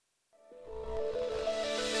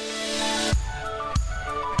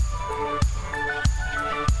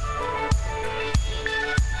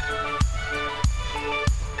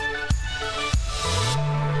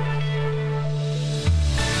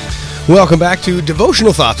Welcome back to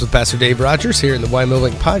Devotional Thoughts with Pastor Dave Rogers here in the Y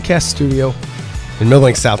Millbank Podcast Studio in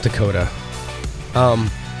Millbank, South Dakota.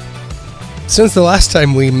 Since the last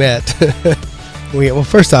time we met,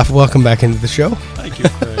 first off, welcome back into the show. Thank you,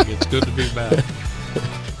 Craig. It's good to be back.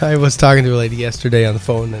 I was talking to a lady yesterday on the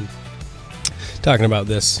phone and talking about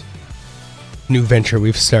this new venture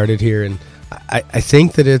we've started here, and I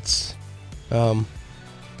think that it's a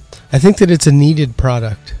needed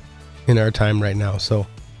product in our time right now. So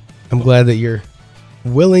I'm glad that you're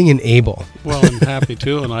willing and able. Well, I'm happy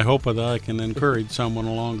to, and I hope that I can encourage someone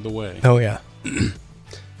along the way. Oh, yeah.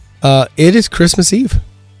 It is Christmas Eve.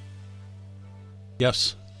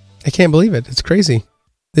 Yes. I can't believe it. It's crazy.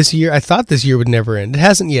 This year, I thought this year would never end. It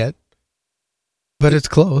hasn't yet, but it's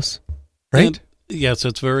close, right? And, yes,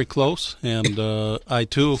 it's very close, and I,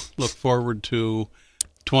 too, look forward to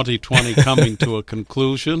 2020 coming to a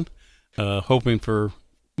conclusion, hoping for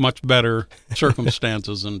much better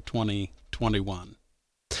circumstances in 2021.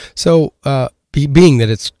 So, being that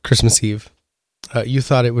it's Christmas Eve, you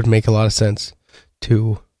thought it would make a lot of sense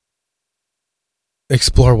to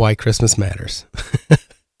explore why Christmas matters.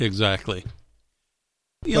 Exactly.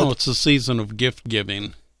 It's a season of gift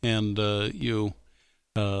giving, and you,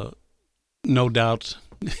 no doubt,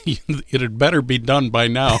 it had better be done by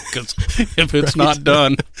now, because if it's not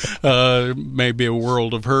done, maybe a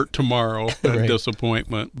world of hurt tomorrow, and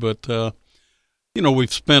disappointment. But,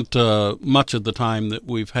 we've spent much of the time that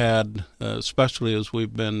we've had, especially as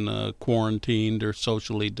we've been quarantined or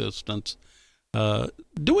socially distanced,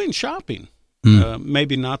 doing shopping.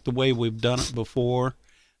 Maybe not the way we've done it before,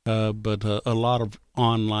 but a lot of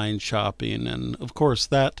online shopping. And, of course,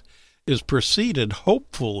 that is preceded,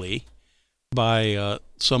 hopefully, by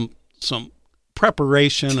some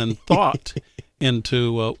preparation and thought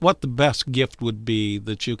into what the best gift would be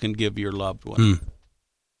that you can give your loved one.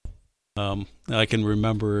 I can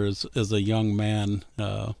remember as a young man,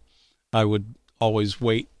 I would always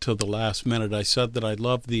wait till the last minute. I said that I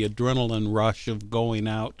loved the adrenaline rush of going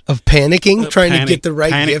out. Of panicking, trying to get the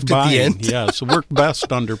right gift buying. At the end? Yes, work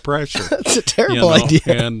best under pressure. That's a terrible idea.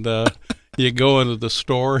 And you go into the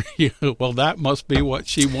store, well, that must be what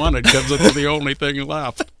she wanted because it's the only thing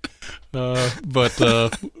left.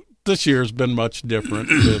 But this year's been much different.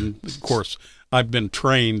 And, of course, I've been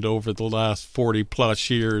trained over the last 40-plus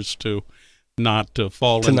years to not to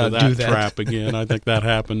fall into that trap again. I think that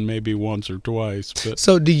happened maybe once or twice. But.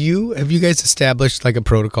 So have you guys established like a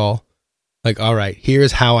protocol? Like, all right,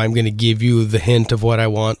 here's how I'm going to give you the hint of what I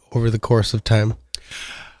want over the course of time?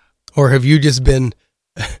 Or have you just been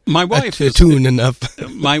my wife attuned enough?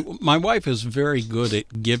 My wife is very good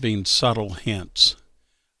at giving subtle hints.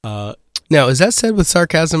 Now, is that said with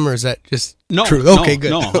sarcasm or is that just true? Okay,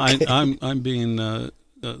 good. No, okay. I'm being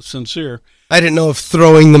sincere. I didn't know if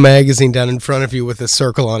throwing the magazine down in front of you with a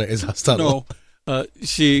circle on it is subtle. No,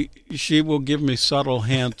 she will give me subtle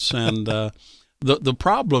hints, and the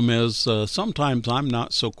problem is sometimes I'm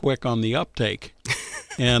not so quick on the uptake,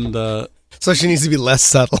 and so she needs to be less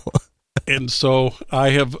subtle. And so I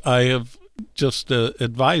have just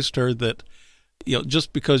advised her that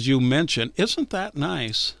just because you mention isn't that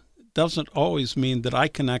nice doesn't always mean that I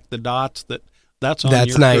connect the dots that's on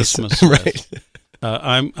your nice. Christmas list. Right.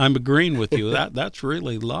 I'm agreeing with you. That's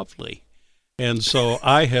really lovely, and so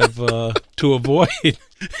I have to avoid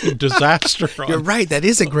disaster. You're right. That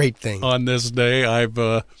is a great thing. On this day,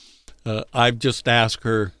 I've just asked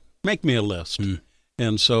her make me a list,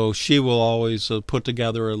 and so she will always put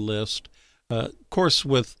together a list. Of course,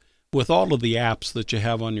 with all of the apps that you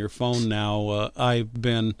have on your phone now, I've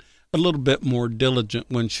been a little bit more diligent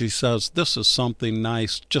when she says this is something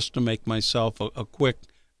nice, just to make myself a quick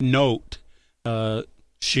note.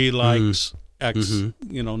 She likes X,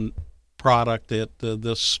 product at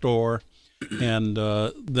this store, and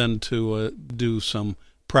then to do some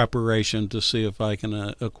preparation to see if I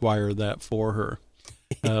can acquire that for her.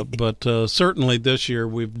 But certainly this year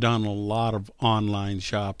we've done a lot of online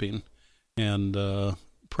shopping and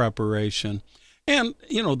preparation. And,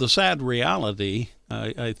 the sad reality,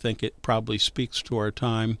 I think it probably speaks to our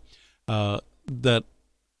time, that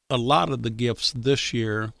a lot of the gifts this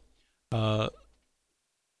year are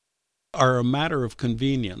a matter of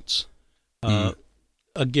convenience. A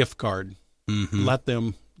gift card. Let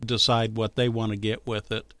them decide what they want to get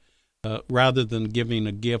with it, rather than giving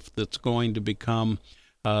a gift that's going to become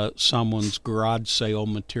someone's garage sale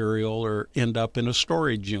material or end up in a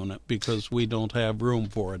storage unit because we don't have room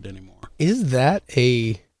for it anymore. Is that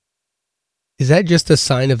just a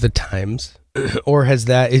sign of the times, or has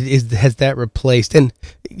that replaced? And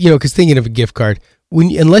because thinking of a gift card,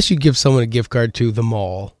 unless you give someone a gift card to the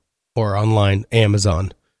mall or online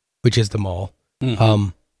Amazon, which is the mall,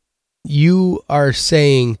 you are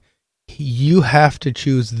saying you have to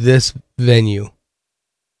choose this venue.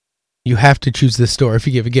 You have to choose this store if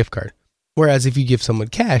you give a gift card. Whereas if you give someone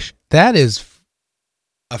cash, that is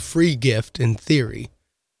a free gift in theory,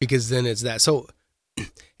 because then it's that. So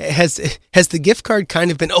has the gift card kind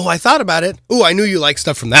of been, oh, I thought about it. Oh, I knew you like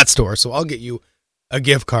stuff from that store, so I'll get you a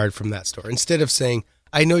gift card from that store. Instead of saying,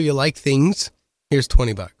 I know you like things, here's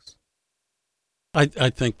 $20. I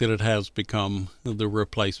think that it has become the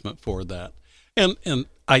replacement for that. And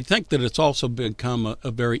I think that it's also become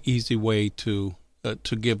a very easy way to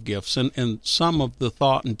give gifts. And some of the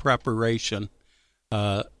thought and preparation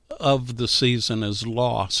of the season is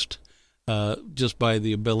lost just by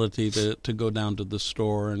the ability to go down to the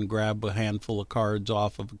store and grab a handful of cards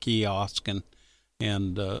off of a kiosk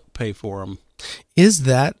and pay for them. Is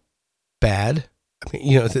that bad? I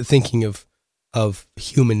mean, thinking of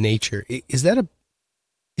human nature, is that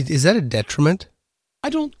a detriment? I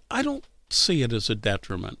don't see it as a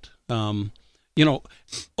detriment. Over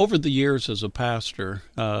the years as a pastor,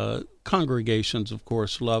 congregations, of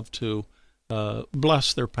course, love to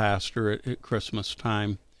bless their pastor at Christmas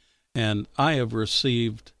time. And I have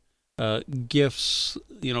received gifts,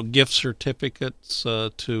 gift certificates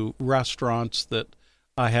to restaurants that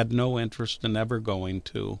I had no interest in ever going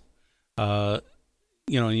to.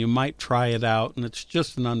 You might try it out, and it's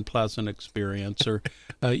just an unpleasant experience. Or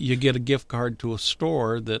you get a gift card to a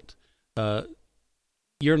store that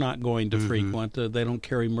you're not going to frequent. They don't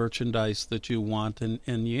carry merchandise that you want, and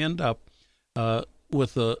you end up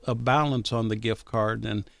with a balance on the gift card.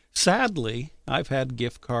 And sadly, I've had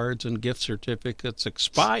gift cards and gift certificates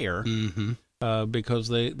expire because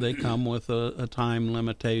they come with a time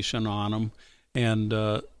limitation on them, and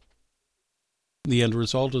the end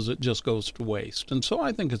result is it just goes to waste. And so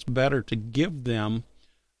I think it's better to give them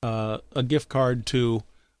a gift card to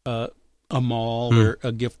a mall or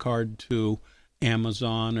a gift card to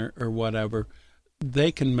Amazon or whatever.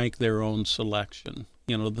 They can make their own selection.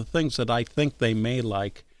 The things that I think they may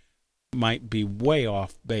like might be way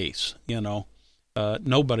off base.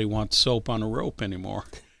 Nobody wants soap on a rope anymore.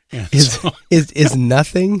 Is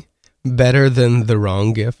nothing better than the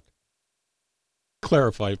wrong gift?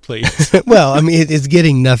 Clarify, please. Well, I mean, is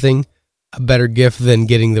getting nothing a better gift than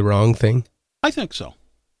getting the wrong thing? I think so.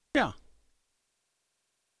 Yeah.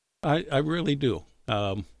 I really do.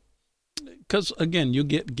 Because, again, you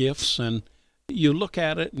get gifts and you look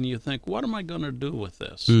at it and you think, what am I going to do with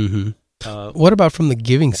this? What about from the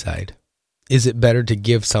giving side? Is it better to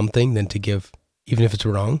give something than to give, even if it's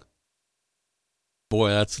wrong? Boy,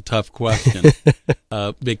 that's a tough question.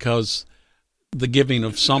 Because the giving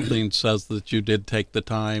of something says that you did take the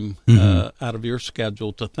time out of your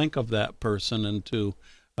schedule to think of that person and to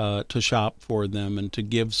shop for them and to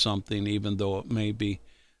give something, even though it may be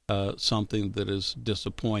something that is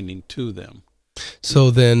disappointing to them.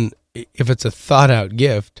 So then, if it's a thought-out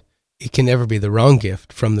gift, it can never be the wrong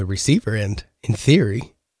gift from the receiver end, in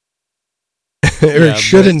theory. Or it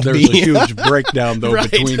shouldn't be. There's a huge breakdown, though,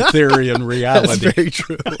 between theory and reality. That's very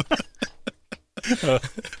true.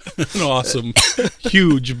 An awesome,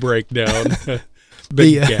 huge breakdown.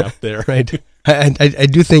 Big gap there. Right. I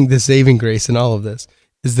do think the saving grace in all of this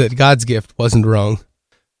is that God's gift wasn't wrong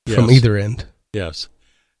from either end. Yes.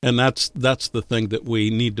 And that's the thing that we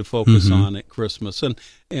need to focus on at Christmas. And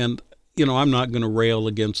I'm not going to rail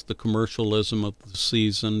against the commercialism of the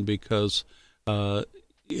season because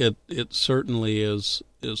it certainly is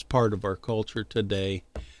part of our culture today.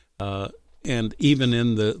 And even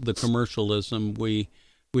in the commercialism, we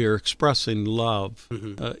are expressing love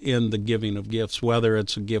in the giving of gifts, whether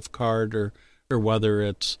it's a gift card or whether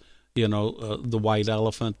it's the white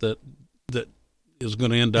elephant that is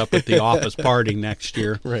going to end up at the office party next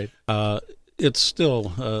year. Right. It's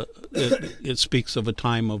still it speaks of a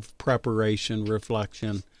time of preparation,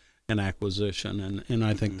 reflection, and acquisition, and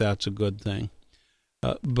I think that's a good thing.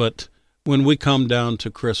 But when we come down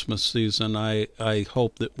to Christmas season, I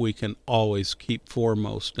hope that we can always keep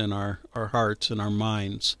foremost in our hearts and our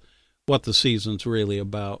minds what the season's really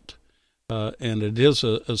about. And it is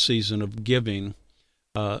a season of giving.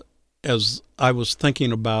 As I was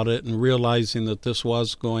thinking about it and realizing that this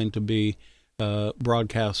was going to be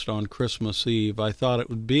broadcast on Christmas Eve, I thought it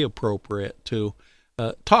would be appropriate to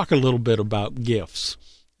talk a little bit about gifts,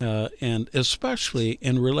 and especially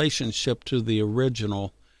in relationship to the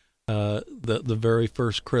original the very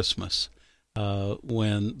first Christmas,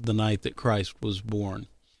 when the night that Christ was born.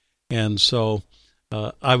 And so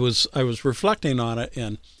I was reflecting on it,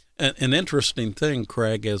 and an interesting thing,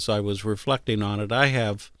 Craig, as I was reflecting on it, I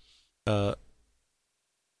have done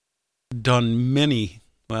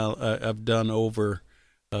I've done over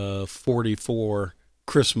 44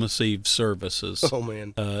 Christmas Eve services Oh,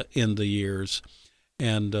 man. in the years.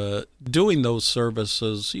 And doing those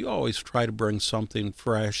services, you always try to bring something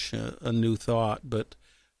fresh, a new thought, but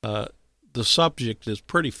the subject is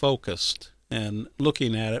pretty focused, and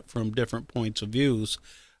looking at it from different points of views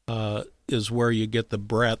is where you get the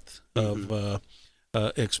breadth of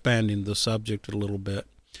expanding the subject a little bit.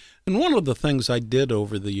 And one of the things I did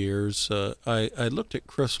over the years, I looked at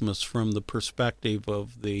Christmas from the perspective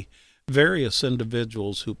of the various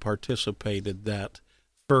individuals who participated that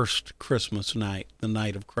first Christmas night, the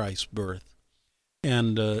night of Christ's birth,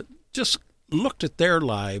 and just looked at their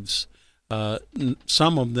lives.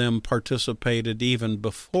 Some of them participated even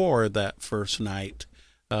before that first night.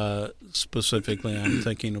 Specifically, I'm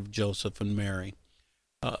thinking of Joseph and Mary,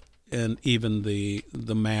 and even the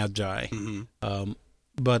Magi. Mm-hmm.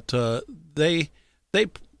 But they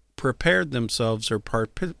prepared themselves or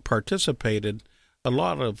participated a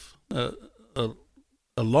lot of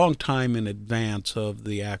a long time in advance of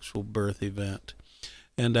the actual birth event.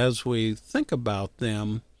 And as we think about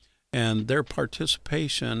them and their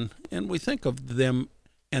participation, and we think of them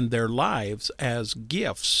and their lives as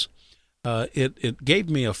gifts, it gave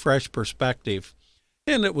me a fresh perspective.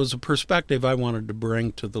 And it was a perspective I wanted to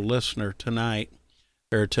bring to the listener tonight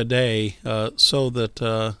or today, so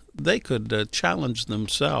that they could challenge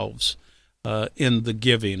themselves in the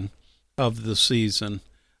giving of the season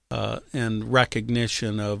and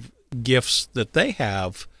recognition of gifts that they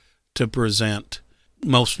have to present,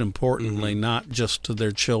 most importantly, not just to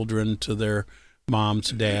their children, to their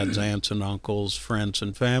moms, dads, aunts and uncles, friends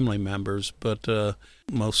and family members, but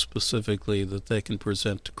most specifically that they can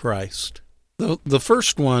present to Christ. The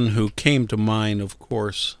first one who came to mind, of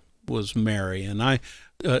course, was Mary, and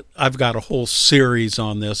I've got a whole series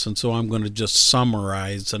on this, and so I'm going to just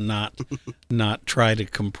summarize and not try to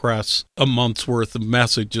compress a month's worth of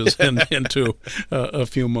messages into a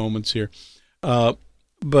few moments here.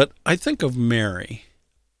 But I think of Mary.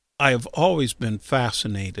 I have always been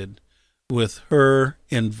fascinated with her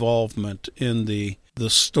involvement in the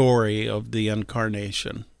story of the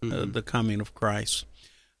incarnation, the coming of Christ.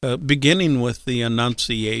 Beginning with the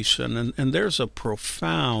Annunciation, and there's a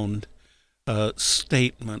profound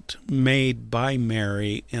statement made by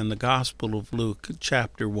Mary in the Gospel of Luke,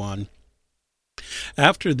 chapter 1.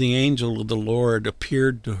 After the angel of the Lord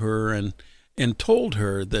appeared to her and told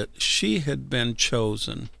her that she had been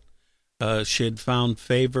chosen, she had found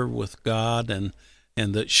favor with God, and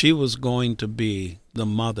that she was going to be the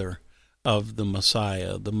mother of the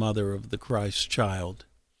Messiah, the mother of the Christ child.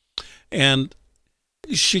 And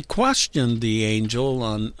she questioned the angel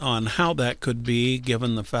on how that could be,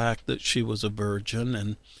 given the fact that she was a virgin,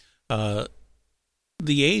 and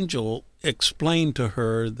the angel explained to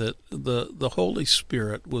her that the Holy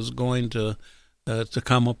Spirit was going to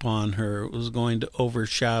come upon her, was going to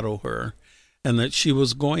overshadow her, and that she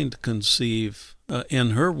was going to conceive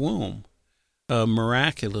in her womb,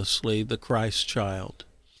 miraculously, the Christ child,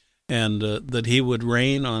 and that he would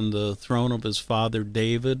reign on the throne of his father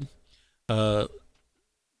David,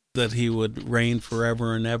 that he would reign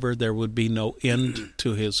forever and ever. There would be no end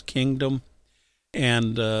to his kingdom.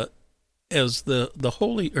 And as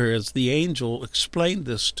the angel explained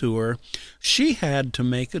this to her, she had to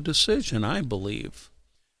make a decision, I believe.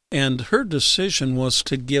 And her decision was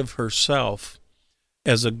to give herself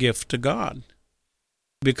as a gift to God.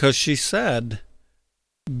 Because she said,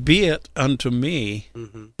 "Be it unto me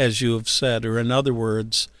as you have said." Or in other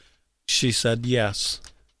words, she said, "Yes,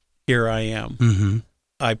 here I am. Mm-hmm.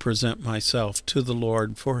 I present myself to the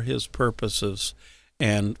Lord for his purposes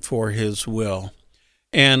and for his will."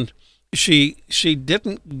 And she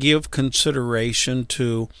didn't give consideration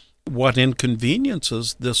to what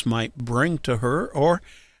inconveniences this might bring to her, or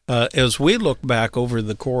as we look back over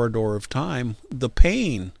the corridor of time, the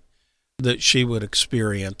pain that she would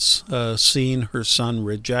experience, seeing her son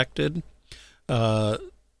rejected,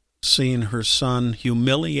 seeing her son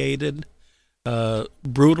humiliated,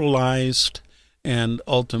 brutalized, and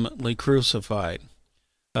ultimately crucified.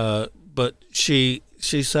 But she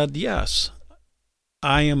said, "Yes,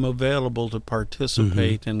 I am available to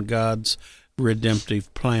participate in God's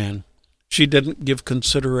redemptive plan." She didn't give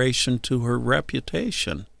consideration to her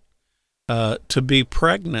reputation. To be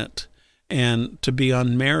pregnant and to be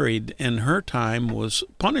unmarried in her time was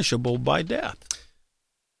punishable by death.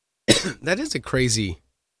 That is a crazy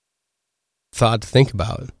thought to think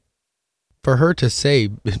about. For her to say,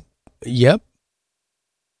 "Yep,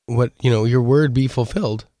 your word be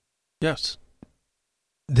fulfilled." Yes.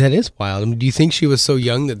 That is wild. I mean, do you think she was so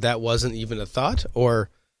young that wasn't even a thought? Or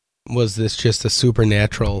was this just a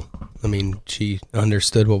supernatural? I mean, she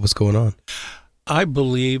understood what was going on. I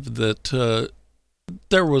believe that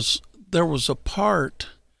there was a part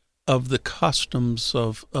of the customs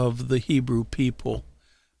of the Hebrew people.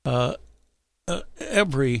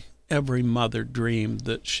 Every mother dreamed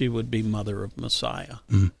that she would be mother of Messiah.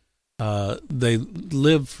 They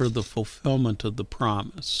lived for the fulfillment of the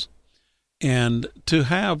promise. And to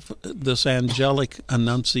have this angelic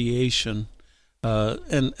annunciation,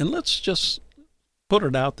 and let's just put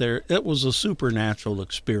it out there, it was a supernatural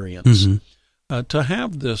experience. To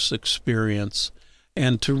have this experience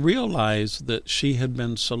and to realize that she had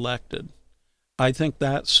been selected, I think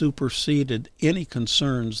that superseded any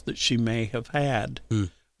concerns that she may have had.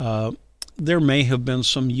 There may have been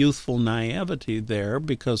some youthful naivety there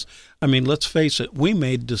because, I mean, let's face it, we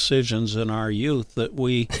made decisions in our youth that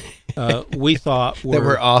we thought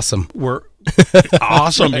were awesome. Were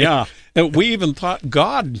awesome, right. Yeah. And we even thought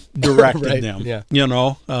God directed right. them, yeah.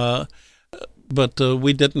 But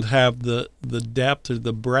we didn't have the depth or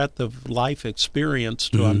the breadth of life experience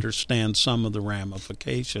to understand some of the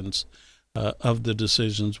ramifications of the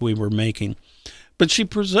decisions we were making. But she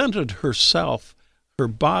presented herself, her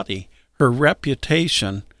body, her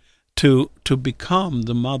reputation to become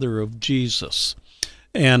the mother of Jesus.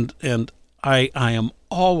 And I am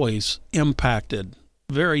always impacted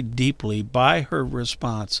very deeply by her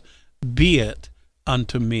response, "Be it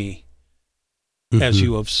unto me, as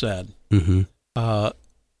you have said."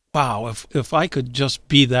 Wow, if I could just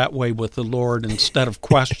be that way with the Lord instead of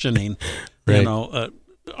questioning, right.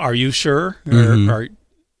 Are you sure? Or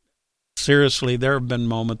seriously, there have been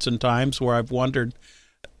moments and times where I've wondered,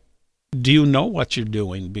 do you know what you're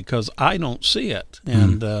doing? Because I don't see it.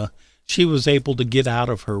 And she was able to get out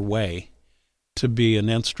of her way to be an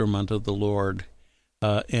instrument of the Lord.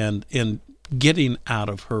 And in getting out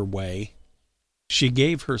of her way, she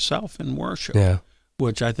gave herself in worship,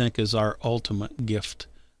 which I think is our ultimate gift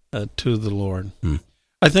to the Lord.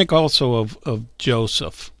 I think also of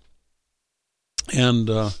Joseph. And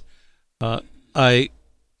when I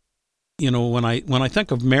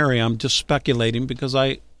think of Mary, I'm just speculating because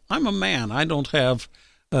I'm a man. I don't have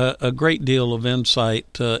a great deal of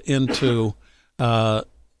insight into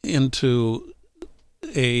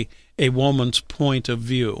a woman's point of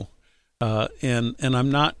view, and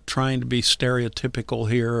I'm not trying to be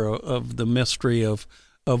stereotypical here of the mystery of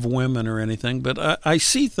women or anything, but I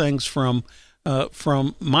see things from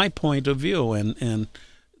my point of view, and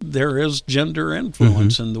there is gender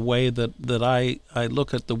influence in the way that I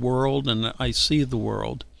look at the world and I see the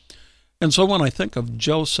world. And so when I think of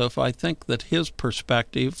Joseph, I think that his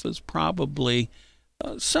perspective is probably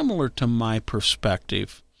similar to my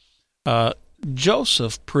perspective.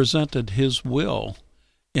 Joseph presented his will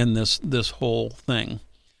in this whole thing.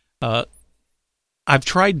 I've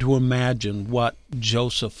tried to imagine what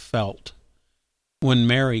Joseph felt when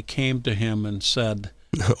Mary came to him and said,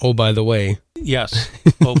 "Oh, by the way." Yes.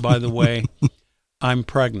 "Oh, by the way, I'm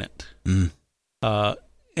pregnant." And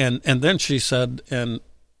then she said, "And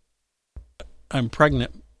I'm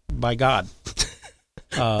pregnant by God."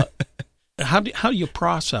 How do you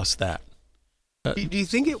process that? Do you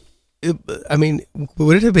think I mean,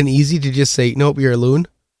 would it have been easy to just say, "Nope, you're a loon"?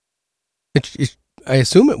 I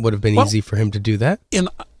assume it would have been easy for him to do that.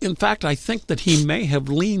 In fact, I think that he may have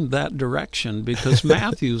leaned that direction because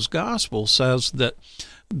Matthew's gospel says that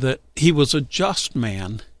he was a just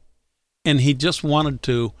man, and he just wanted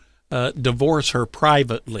to divorce her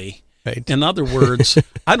privately. Right. In other words,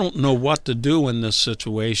 I don't know what to do in this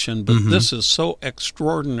situation, but this is so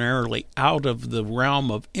extraordinarily out of the realm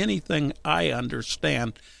of anything I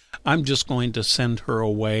understand. I'm just going to send her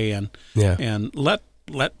away and let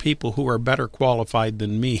people who are better qualified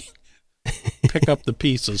than me pick up the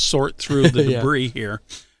pieces, sort through the debris here,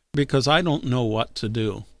 because I don't know what to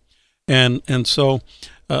do. And so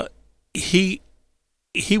he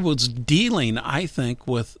was dealing, I think,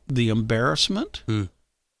 with the embarrassment.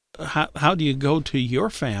 How do you go to your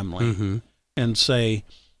family and say,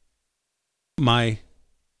 my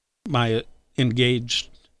engaged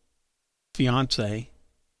fiance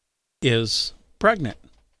is pregnant,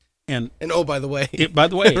 and oh, by the way,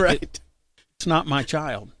 right. It's not my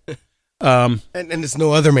child, and it's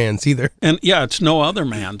no other man's either. And it's no other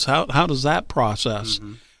man's. How does that process?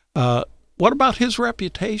 What about his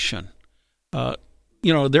reputation?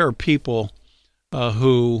 There are people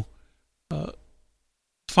who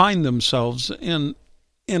find themselves in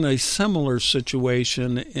a similar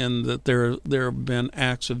situation, in that there have been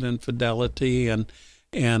acts of infidelity, and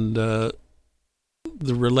the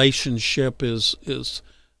relationship is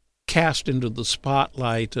cast into the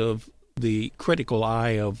spotlight of the critical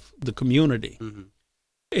eye of the community,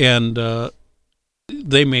 and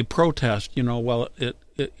they may protest. Well, it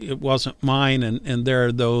it wasn't mine. And there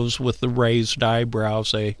are those with the raised eyebrows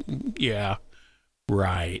say, yeah,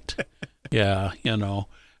 right. Yeah,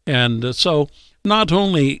 And so not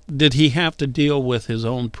only did he have to deal with his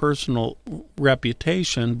own personal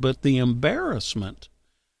reputation, but the embarrassment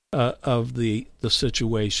of the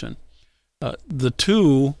situation. The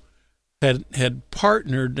two had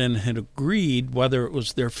partnered and had agreed, whether it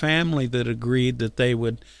was their family that agreed that they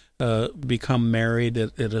would become married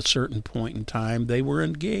at a certain point in time. They were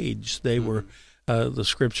engaged. They were, the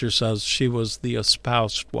scripture says, she was the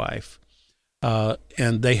espoused wife.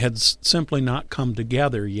 And they had simply not come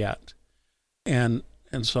together yet. And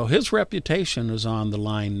so his reputation is on the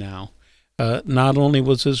line now. Not only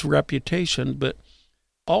was his reputation, but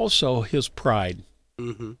also his pride.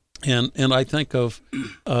 Mm-hmm. And I think of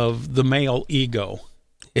the male ego,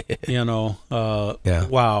 Yeah.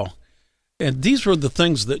 Wow. And these were the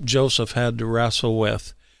things that Joseph had to wrestle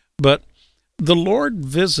with. But the Lord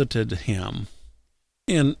visited him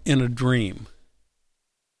in a dream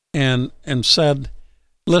and said,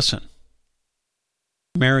 listen,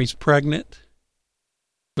 Mary's pregnant,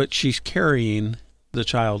 but she's carrying the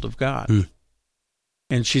child of God. Mm.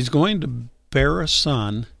 And she's going to bear a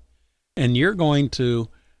son, and you're going to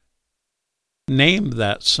name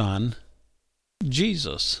that son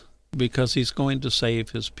Jesus, because he's going to save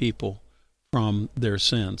his people from their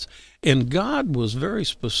sins. And God was very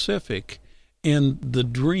specific in the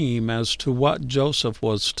dream as to what Joseph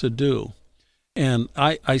was to do. And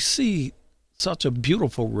I see such a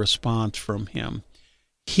beautiful response from him.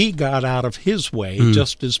 He got out of his way,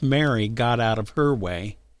 just as Mary got out of her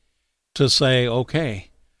way, to say, okay,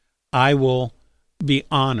 I will be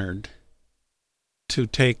honored to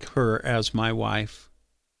take her as my wife,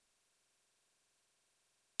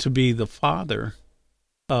 to be the father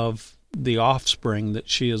of the offspring that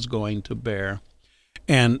she is going to bear,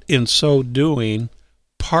 and in so doing,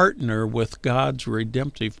 partner with God's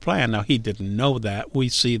redemptive plan. Now, he didn't know that. We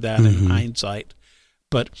see that in hindsight.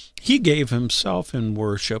 But he gave himself in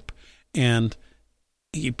worship, and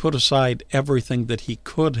he put aside everything that he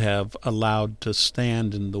could have allowed to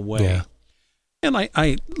stand in the way. Yeah. And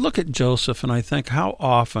I look at Joseph and I think, how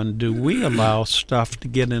often do we allow stuff to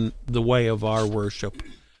get in the way of our worship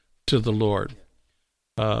to the Lord?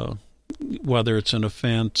 Whether it's an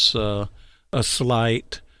offense, a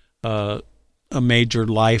slight, a major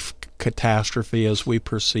life catastrophe as we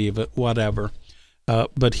perceive it, whatever.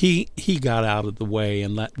 But he got out of the way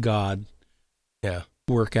and let God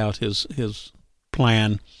work out his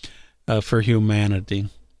plan for humanity.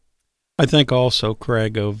 I think also,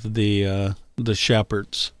 Craig, of the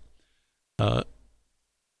shepherds.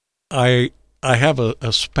 I have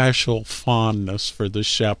a special fondness for the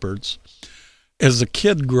shepherds. As a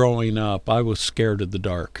kid growing up, I was scared of the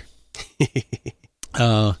dark.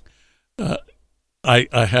 I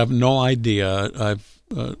have no idea. I've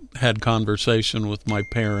had conversation with my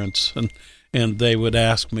parents, and they would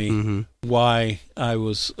ask me why I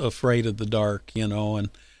was afraid of the dark, and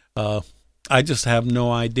I just have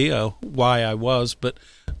no idea why I was, but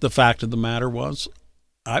the fact of the matter was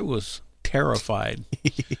I was terrified.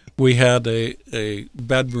 We had a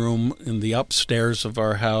bedroom in the upstairs of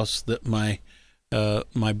our house that my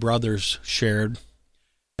brothers shared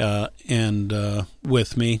and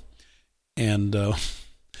with me, and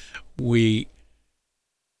we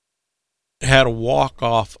had a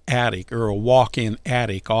walk-off attic or a walk-in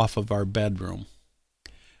attic off of our bedroom,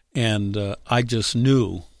 and I just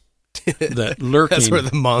knew that lurking that's where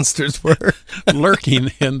the monsters were. Lurking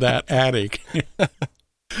in that attic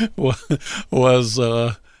was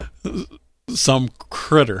some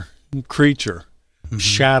creature,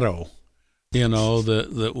 shadow,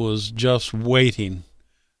 that was just waiting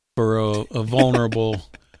for a vulnerable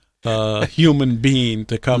human being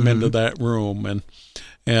to come into that room,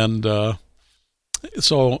 and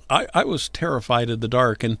so I was terrified of the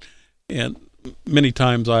dark, and many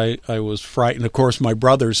times I was frightened. Of course, my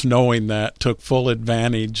brothers, knowing that, took full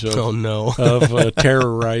advantage of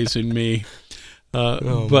terrorizing me.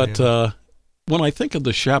 But when I think of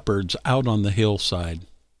the shepherds out on the hillside,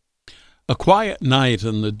 a quiet night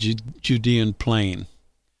in the Judean plain,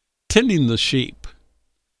 tending the sheep,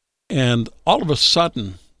 and all of a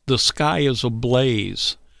sudden the sky is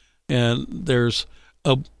ablaze, and there's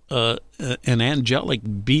an angelic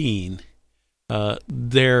being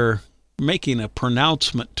there making a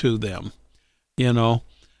pronouncement to them, and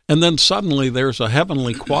then suddenly there's a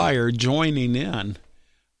heavenly choir joining in.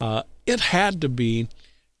 It had to be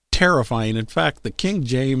terrifying. In fact, the King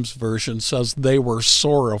James Version says they were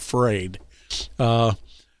sore afraid.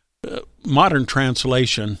 Modern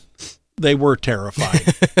translation, they were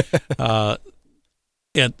terrified.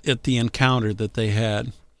 at the encounter that they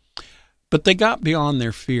had. But they got beyond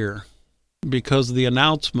their fear because the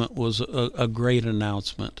announcement was a great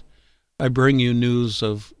announcement. I bring you news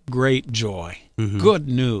of great joy, good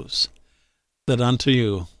news, that unto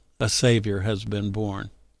you a Savior has been born.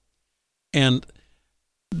 And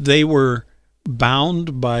they were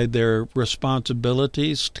bound by their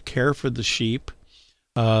responsibilities to care for the sheep.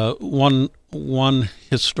 One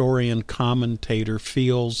historian commentator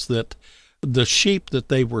feels that the sheep that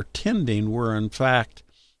they were tending were in fact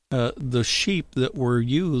the sheep that were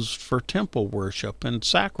used for temple worship and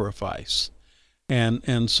sacrifice.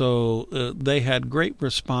 And so they had great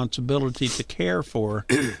responsibility to care for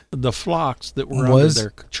the flocks that were under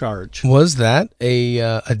their charge. Was that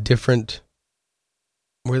a different?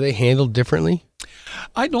 Were they handled differently?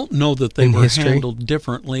 I don't know that they were handled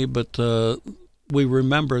differently, but we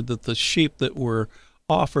remember that the sheep that were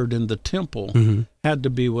offered in the temple had to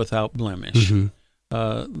be without blemish.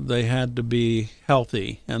 They had to be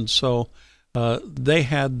healthy, and so they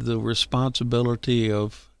had the responsibility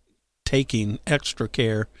of taking extra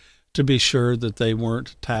care to be sure that they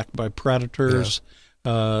weren't attacked by predators,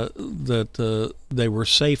 that they were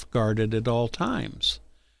safeguarded at all times.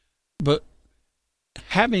 But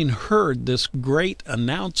having heard this great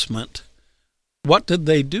announcement, what did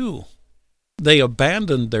they do? They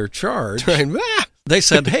abandoned their charge. They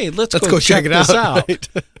said, hey, let's go check this out. Right.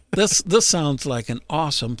 This sounds like an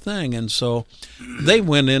awesome thing. And so they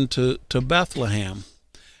went into Bethlehem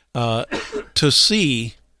to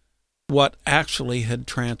see what actually had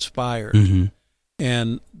transpired.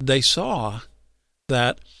 And they saw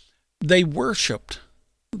that they worshiped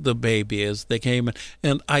the baby as they came in.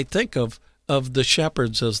 And I think of the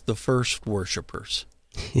shepherds as the first worshipers.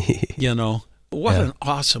 What an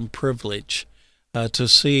awesome privilege to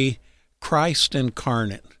see Christ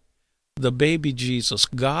incarnate, the baby Jesus,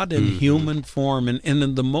 God in human form, and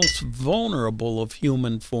in the most vulnerable of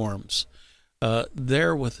human forms,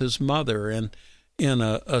 there with his mother and in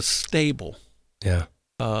a stable.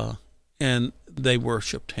 And they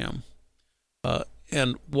worshiped him.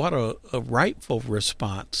 And what a rightful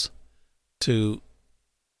response to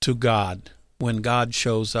God when God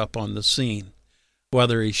shows up on the scene,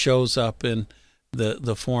 whether he shows up in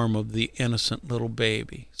the form of the innocent little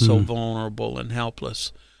baby, so vulnerable and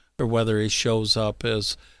helpless, or whether he shows up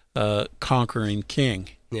as a conquering king,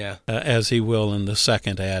 as he will in the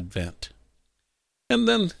second advent. And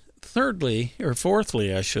then fourthly,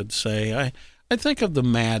 I should say, I think of the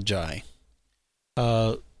Magi.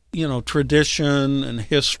 Tradition and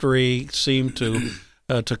history seem to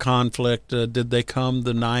conflict. Did they come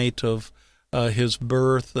the night of his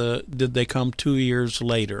birth? Did they come 2 years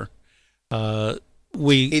later?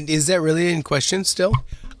 Is that really in question still?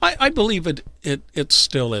 I believe it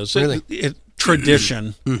still is. Really?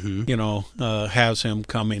 Tradition, has him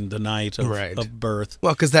coming the night of birth.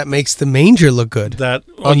 Well, because that makes the manger look good the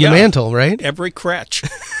mantle, right? Every crutch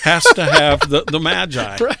has to have the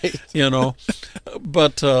Magi, right?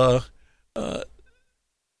 But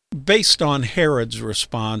based on Herod's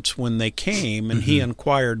response when they came, and he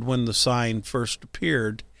inquired when the sign first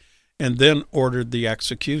appeared, and then ordered the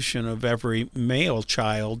execution of every male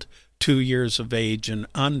child 2 years of age and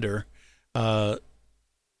under,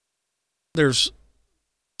 there's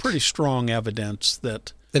pretty strong evidence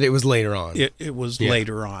that it was later on. It was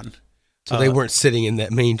later on. So they weren't sitting in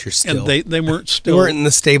that manger still. And they weren't still. They weren't in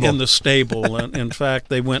the stable. In the stable. And in fact,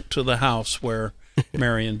 they went to the house where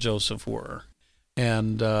Mary and Joseph were.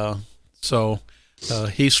 And so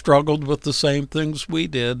he struggled with the same things we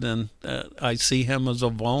did, and I see him as a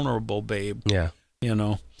vulnerable babe.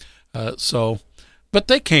 But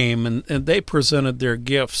they came, and they presented their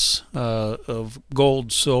gifts of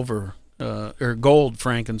gold, silver, or gold,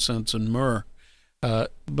 frankincense, and myrrh.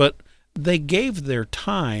 But they gave their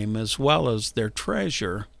time as well as their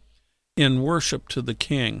treasure in worship to the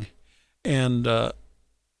king. And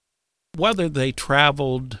whether they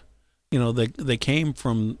traveled, they came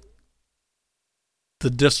from the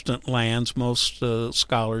distant lands. Most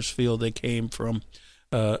scholars feel they came from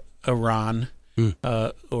Iran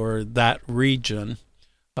or that region.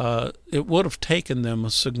 It would have taken them a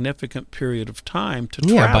significant period of time to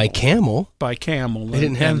travel. Yeah, by camel. By camel. They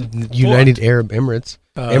didn't have United Arab Emirates,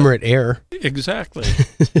 Emirate Air. Exactly.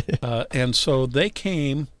 And so they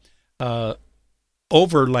came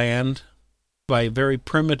overland by very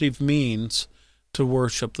primitive means to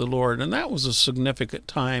worship the Lord. And that was a significant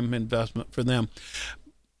time investment for them.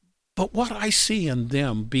 But what I see in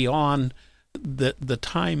them beyond the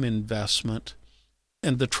time investment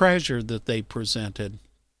and the treasure that they presented,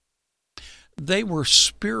 they were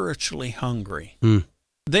spiritually hungry.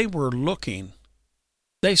 They were looking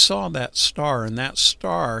they saw that star, and that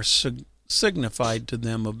star signified to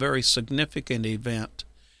them a very significant event.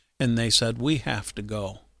 And they said, we have to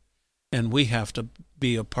go, and we have to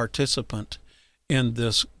be a participant in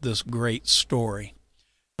this great story,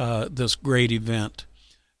 this great event.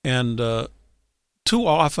 And too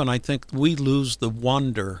often, I think we lose the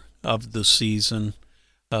wonder of the season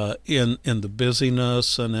in the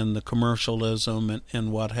busyness and in the commercialism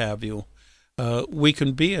and what have you. We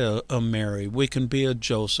can be a Mary, we can be a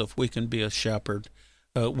Joseph, we can be a shepherd,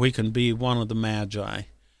 we can be one of the Magi,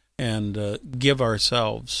 and give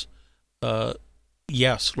ourselves,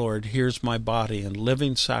 yes, Lord, here's my body and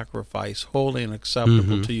living sacrifice, holy and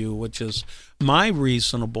acceptable to you, which is my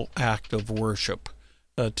reasonable act of worship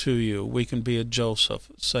to you. We can be a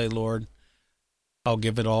Joseph, say, Lord, I'll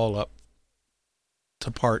give it all up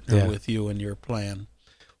to partner with you in your plan.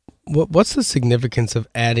 What's the significance of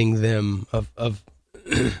adding them, of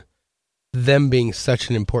them being such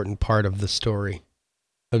an important part of the story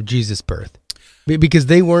of Jesus' birth? Because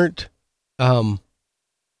they weren't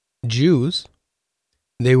Jews.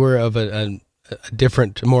 They were of a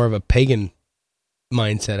different, more of a pagan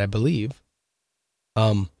mindset, I believe.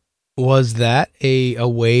 Was that a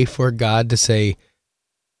way for God to say,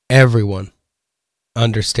 everyone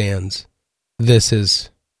understands this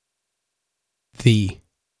is the...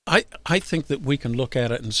 I think that we can look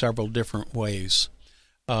at it in several different ways.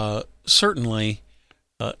 Certainly,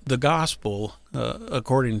 the gospel,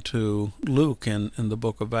 according to Luke in the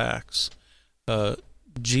book of Acts,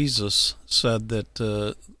 Jesus said that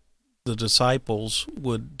the disciples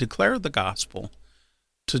would declare the gospel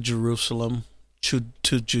to Jerusalem, to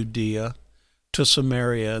Judea, to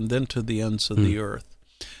Samaria, and then to the ends of the earth.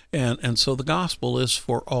 And so the gospel is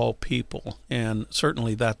for all people, and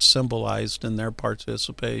certainly that's symbolized in their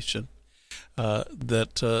participation,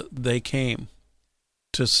 that they came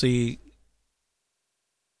to see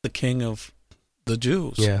the King of the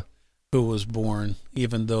Jews, who was born,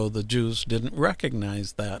 even though the Jews didn't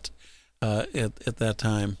recognize that at that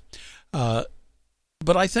time.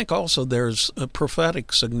 But I think also there's a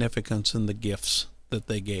prophetic significance in the gifts that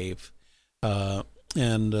they gave.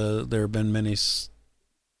 And there have been many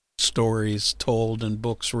stories told and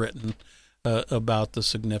books written about the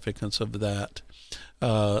significance of that.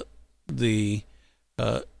 The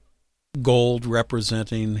gold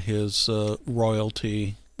representing his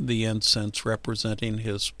royalty, the incense representing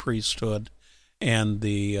his priesthood, and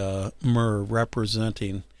the myrrh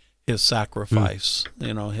representing his sacrifice,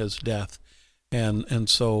 his death. And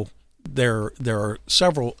so there are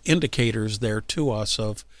several indicators there to us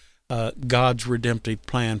of God's redemptive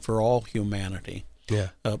plan for all humanity.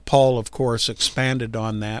 Paul, of course, expanded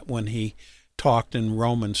on that when he talked in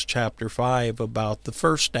Romans chapter 5 about the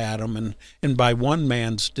first Adam, and by one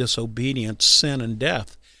man's disobedience, sin and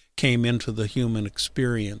death came into the human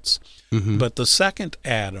experience. But the second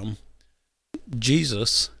Adam,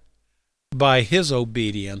 Jesus, by his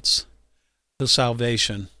obedience, the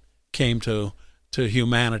salvation came to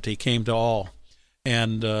humanity, came to all.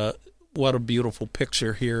 And what a beautiful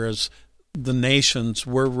picture here as the nations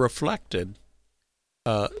were reflected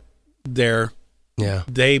there.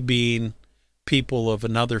 They being people of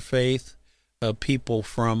another faith, people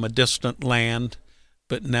from a distant land,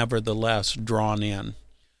 but nevertheless drawn in.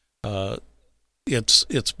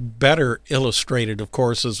 It's better illustrated, of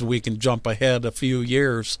course, as we can jump ahead a few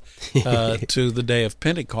years to the day of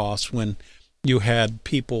Pentecost, when you had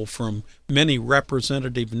people from many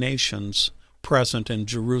representative nations present in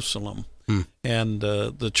Jerusalem. And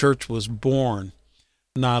the church was born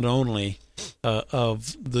not only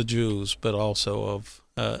of the Jews, but also of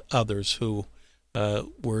others who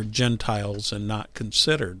were Gentiles and not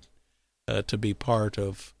considered to be part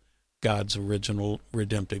of God's original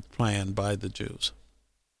redemptive plan by the Jews.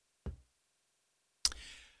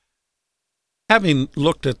 Having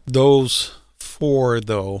looked at those four,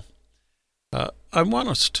 though, I want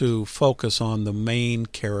us to focus on the main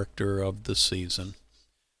character of the season.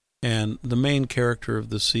 And the main character of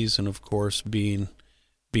the season, of course, being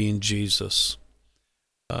Jesus.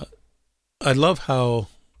 I love how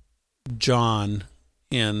John,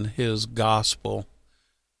 in his gospel,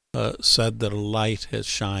 said that a light has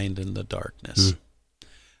shined in the darkness.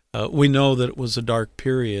 We know that it was a dark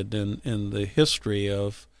period in the history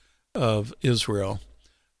of Israel.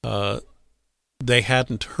 They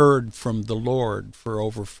hadn't heard from the Lord for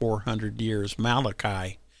over 400 years.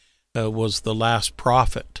 Malachi was the last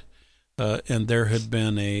prophet, and there had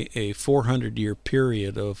been a 400-year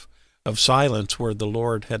period of silence where the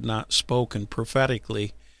Lord had not spoken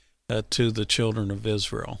prophetically to the children of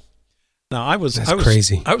Israel. Now, I was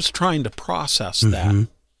crazy. I was trying to process that.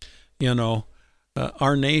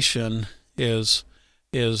 Our nation is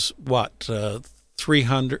is what,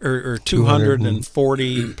 300 or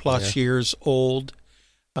 240 plus years old.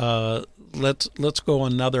 Let's go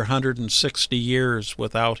another 160 years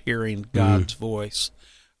without hearing God's voice.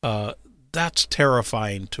 That's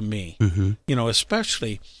terrifying to me.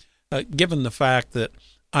 Especially given the fact that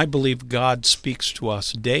I believe God speaks to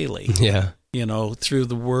us daily. Through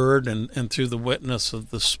the Word and through the witness of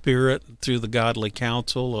the Spirit, and through the godly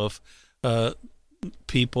counsel of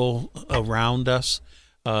people around us.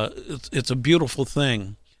 It's a beautiful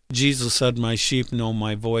thing. Jesus said, "My sheep know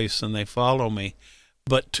my voice and they follow me."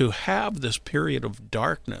 But to have this period of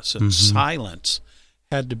darkness and silence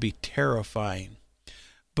had to be terrifying.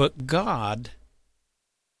 But God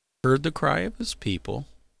heard the cry of his people,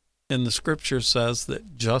 and the scripture says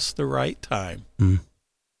that just the right time,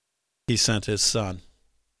 he sent his son.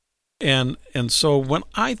 And so when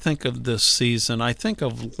I think of this season, I think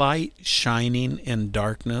of light shining in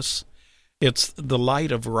darkness. It's the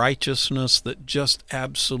light of righteousness that just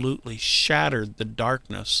absolutely shattered the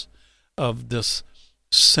darkness of this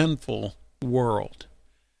sinful world.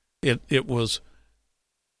 It was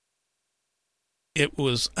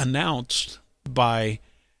announced by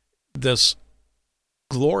this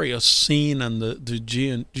glorious scene in the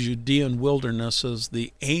Judean wilderness as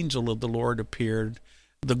the angel of the Lord appeared.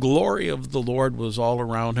 The glory of the Lord was all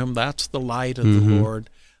around him. That's the light of the Lord.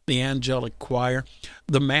 The angelic choir,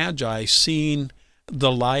 the Magi seeing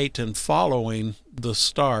the light and following the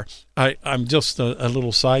star. I'm just a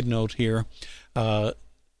little side note here.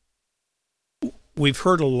 We've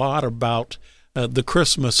heard a lot about the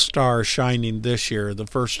Christmas star shining this year, the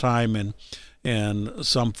first time in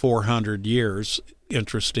some 400 years,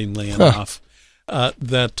 interestingly enough,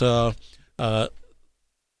 that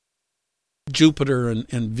Jupiter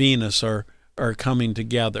and Venus are coming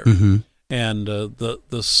together. And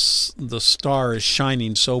the star is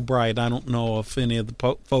shining so bright. I don't know if any of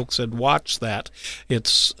the folks had watched that.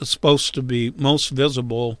 It's supposed to be most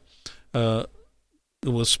visible. It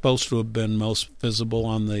was supposed to have been most visible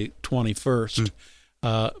on the 21st.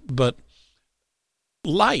 But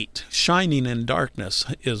light shining in darkness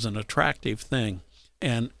is an attractive thing.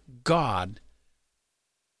 And God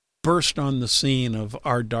burst on the scene of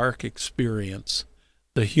our dark experience,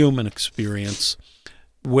 the human experience,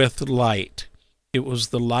 with light. It was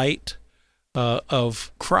the light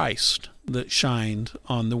of Christ that shined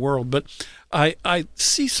on the world. But I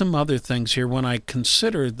see some other things here when I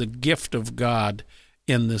consider the gift of God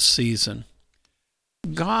in this season.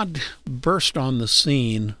 God burst on the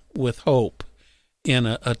scene with hope in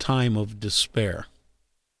a time of despair.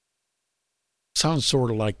 Sounds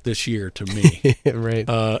sort of like this year to me. Right.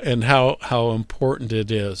 And how important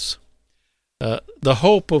it is. The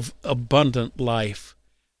hope of abundant life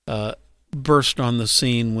burst on the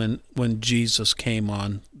scene when Jesus came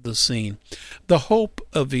on the scene. The hope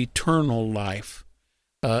of eternal life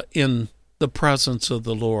in the presence of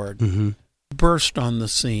the Lord burst on the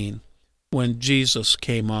scene when Jesus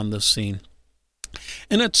came on the scene.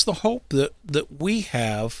 And it's the hope that we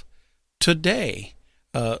have today.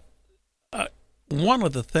 One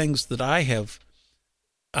of the things that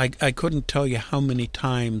I couldn't tell you how many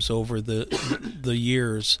times over the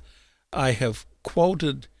years I have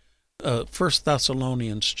quoted 1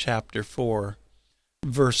 Thessalonians chapter 4,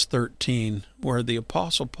 verse 13, where the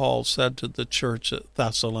Apostle Paul said to the church at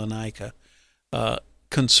Thessalonica,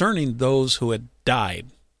 concerning those who had died,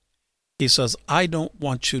 he says, "I don't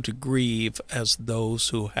want you to grieve as those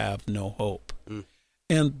who have no hope."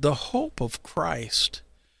 And the hope of Christ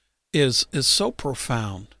is so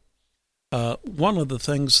profound. One of the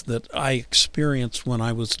things that I experienced when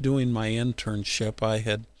I was doing my internship, I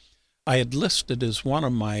had listed as one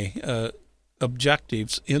of my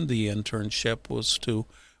objectives in the internship was to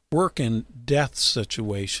work in death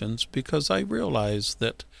situations, because I realized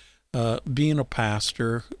that being a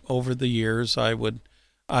pastor over the years, I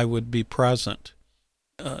would be present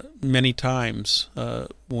many times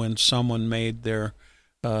when someone made their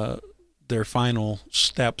final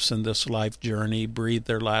steps in this life journey, breathed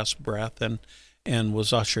their last breath, and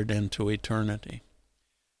was ushered into eternity.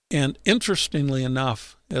 And interestingly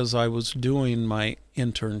enough, as I was doing my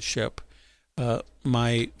internship,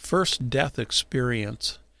 my first death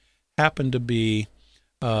experience happened to be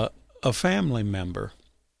a family member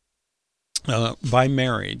by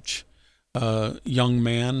marriage, young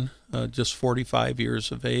man, just 45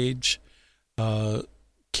 years of age,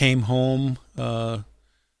 came home,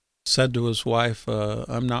 said to his wife,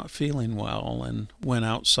 "I'm not feeling well," and went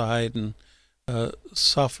outside and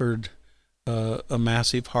suffered a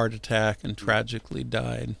massive heart attack and tragically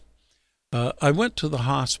died. I went to the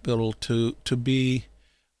hospital to be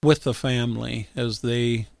with the family as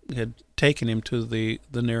they had taken him to the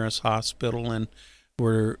nearest hospital, and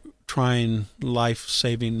were trying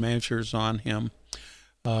life-saving measures on him.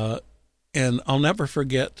 And I'll never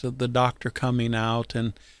forget the doctor coming out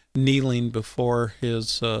and kneeling before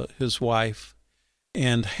his wife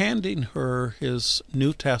and handing her his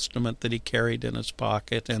New Testament that he carried in his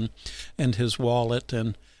pocket and his wallet,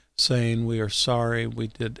 and saying, "We are sorry, we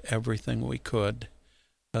did everything we could,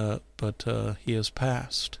 but he has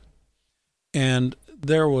passed." And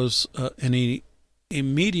there was an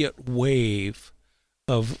immediate wave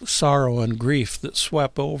of sorrow and grief that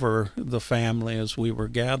swept over the family as we were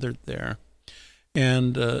gathered there.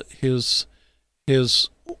 And his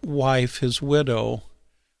wife, his widow,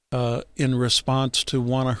 in response to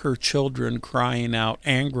one of her children crying out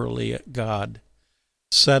angrily at God,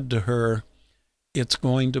 said to her, "It's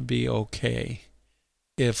going to be okay.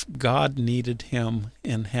 If God needed him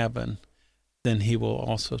in heaven, then he will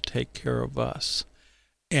also take care of us."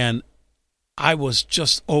 And I was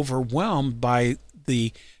just overwhelmed by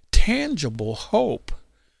the tangible hope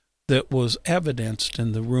that was evidenced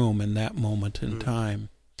in the room in that moment in time.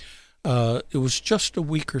 It was just a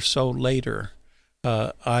week or so later,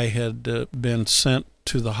 I had been sent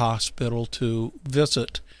to the hospital to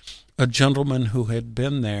visit a gentleman who had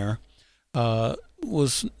been there,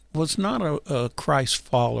 was not a Christ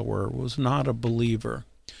follower, was not a believer,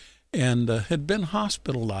 and had been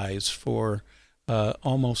hospitalized for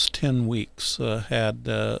almost 10 weeks, had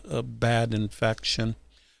a bad infection,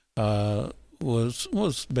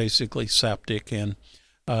 was basically septic, and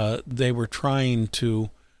they were trying to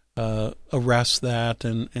arrest that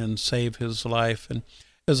and save his life. And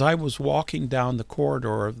as I was walking down the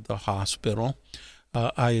corridor of the hospital,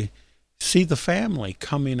 I see the family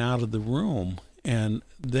coming out of the room, and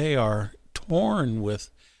they are torn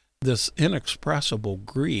with this inexpressible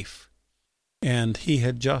grief, and he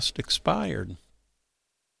had just expired.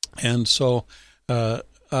 And so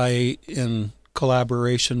I, in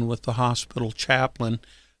collaboration with the hospital chaplain,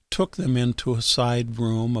 took them into a side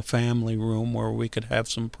room, a family room, where we could have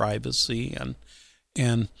some privacy.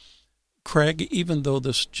 And Craig, even though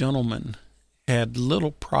this gentleman had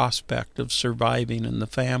little prospect of surviving, and the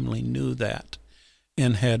family knew that,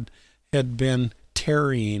 and had been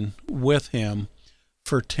tarrying with him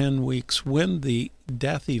for 10 weeks, when the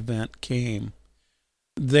death event came,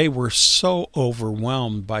 they were so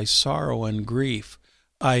overwhelmed by sorrow and grief.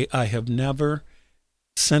 I have never,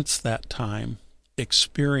 since that time,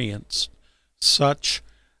 experienced such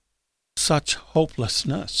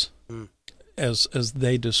hopelessness as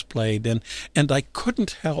they displayed, and I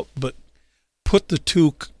couldn't help but put the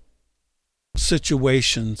two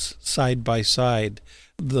situations side by side,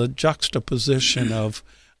 the juxtaposition of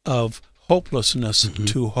hopelessness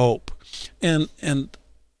to hope, and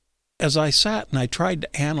as I sat and I tried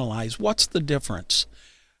to analyze, what's the difference?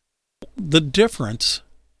 The difference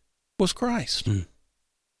was Christ.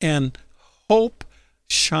 And hope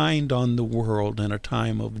shined on the world in a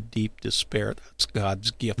time of deep despair. That's God's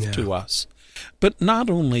gift to us. But not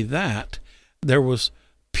only that, there was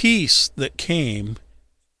peace that came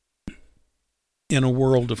in a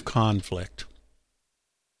world of conflict.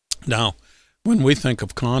 Now, when we think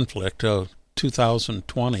of conflict,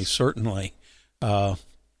 2020 certainly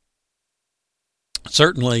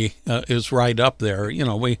is right up there. You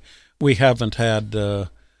know, we haven't had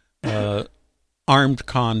armed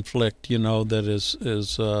conflict, you know, that is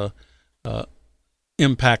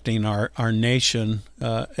impacting our nation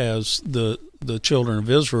as the children of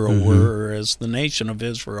Israel were, or as the nation of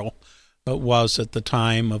Israel was at the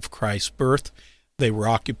time of Christ's birth. They were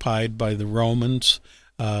occupied by the Romans.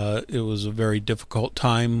 It was a very difficult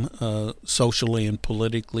time socially and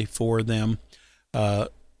politically for them.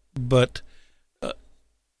 But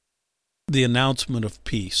the announcement of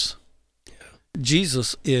peace.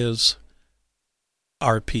 Jesus is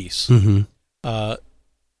our peace.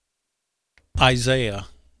 Isaiah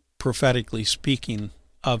prophetically speaking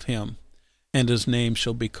of him, and his name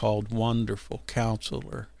shall be called Wonderful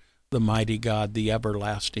Counselor, the Mighty God, the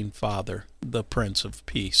Everlasting Father, the Prince of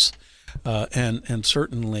Peace. And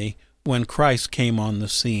certainly when Christ came on the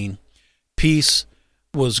scene, peace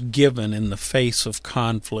was given in the face of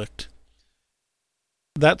conflict.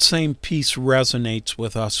 That same peace resonates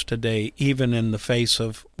with us today, even in the face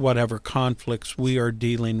of whatever conflicts we are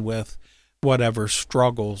dealing with, whatever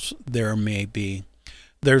struggles there may be.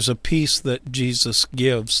 There's a peace that Jesus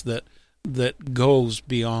gives that goes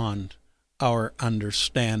beyond our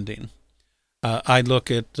understanding. I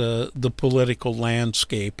look at the political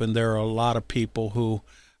landscape, and there are a lot of people who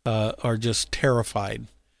are just terrified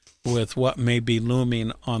with what may be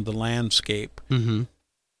looming on the landscape. Mm-hmm.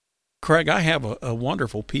 Craig, I have a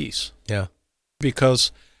wonderful peace. Yeah.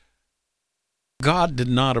 Because God did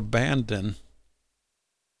not abandon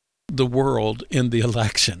the world in the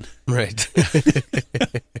election. Right.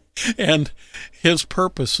 And his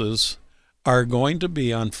purposes are going to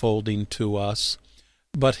be unfolding to us,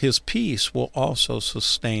 but his peace will also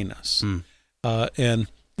sustain us. And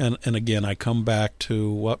again, I come back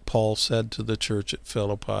to what Paul said to the church at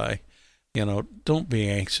Philippi. Don't be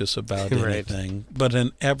anxious about anything, but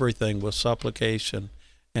in everything with supplication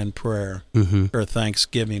and prayer, or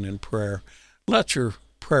thanksgiving and prayer, let your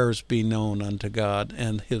prayers be known unto God,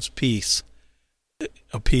 and his peace,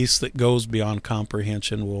 a peace that goes beyond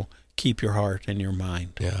comprehension, will keep your heart and your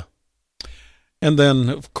mind. Yeah. And then,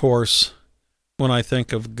 of course, when I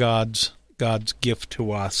think of God's gift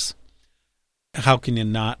to us, how can you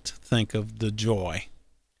not think of the joy?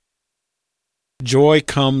 Joy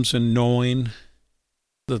comes in knowing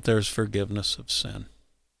that there's forgiveness of sin.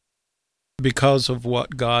 Because of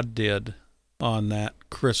what God did on that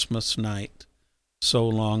Christmas night so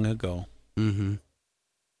long ago,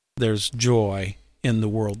 there's joy in the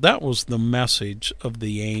world. That was the message of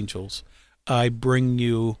the angels. I bring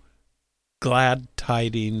you glad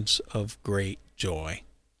tidings of great joy,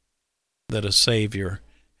 that a Savior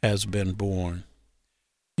has been born.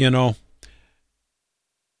 To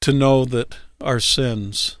know that our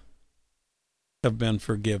sins have been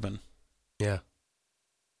forgiven. Yeah.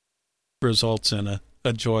 Results in a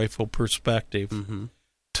joyful perspective.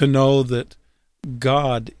 To know that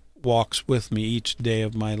God walks with me each day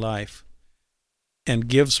of my life and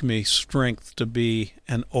gives me strength to be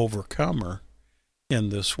an overcomer in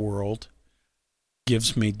this world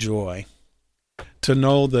gives me joy. To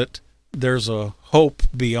know that there's a hope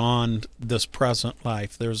beyond this present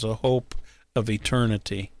life, there's a hope of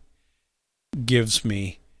eternity, gives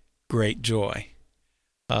me great joy.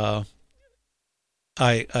 I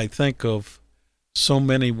think of so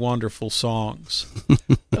many wonderful songs,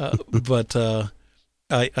 but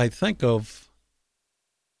I think of,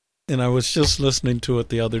 and I was just listening to it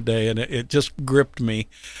the other day, and it just gripped me.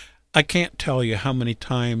 I can't tell you how many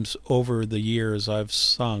times over the years I've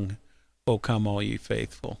sung, "O Come All Ye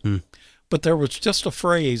Faithful." But there was just a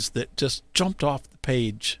phrase that just jumped off the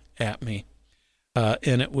page at me,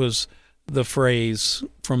 and it was the phrase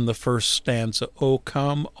from the first stanza, "O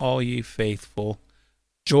come all ye faithful,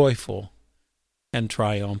 joyful and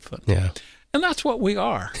triumphant." Yeah. And that's what we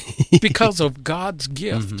are. Because of God's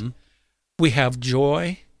gift, we have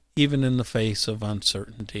joy even in the face of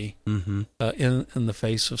uncertainty, in the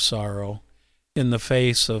face of sorrow, in the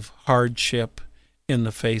face of hardship, in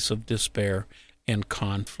the face of despair and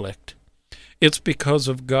conflict. It's because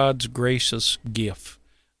of God's gracious gift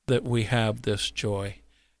that we have this joy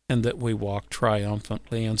and that we walk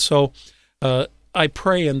triumphantly. And so I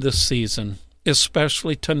pray in this season,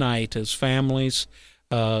 especially tonight, as families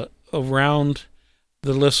around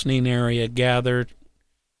the listening area gather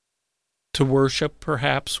to worship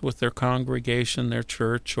perhaps with their congregation, their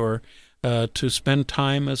church, or to spend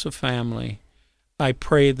time as a family, I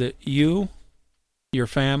pray that you, your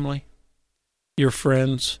family, your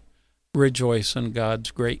friends, rejoice in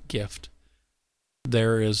God's great gift.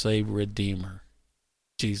 There is a Redeemer,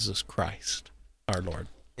 Jesus Christ, our Lord.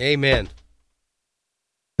 Amen.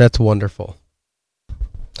 That's wonderful.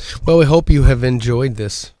 Well, we hope you have enjoyed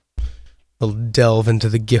this little delve into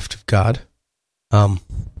the gift of God.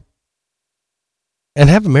 And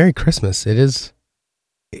have a Merry Christmas. It's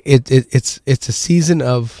a season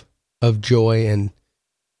of joy and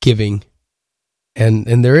giving,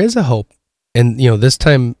 and there is a hope. And this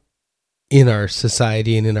time in our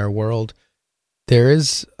society and in our world, there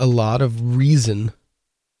is a lot of reason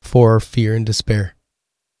for fear and despair.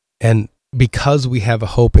 And because we have a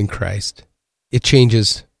hope in Christ, it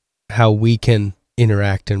changes how we can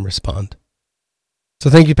interact and respond. So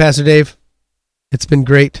thank you, Pastor Dave. It's been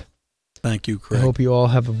great. Thank you, Craig. I hope you all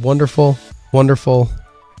have a wonderful, wonderful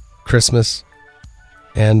Christmas,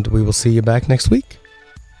 and we will see you back next week.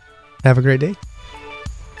 Have a great day.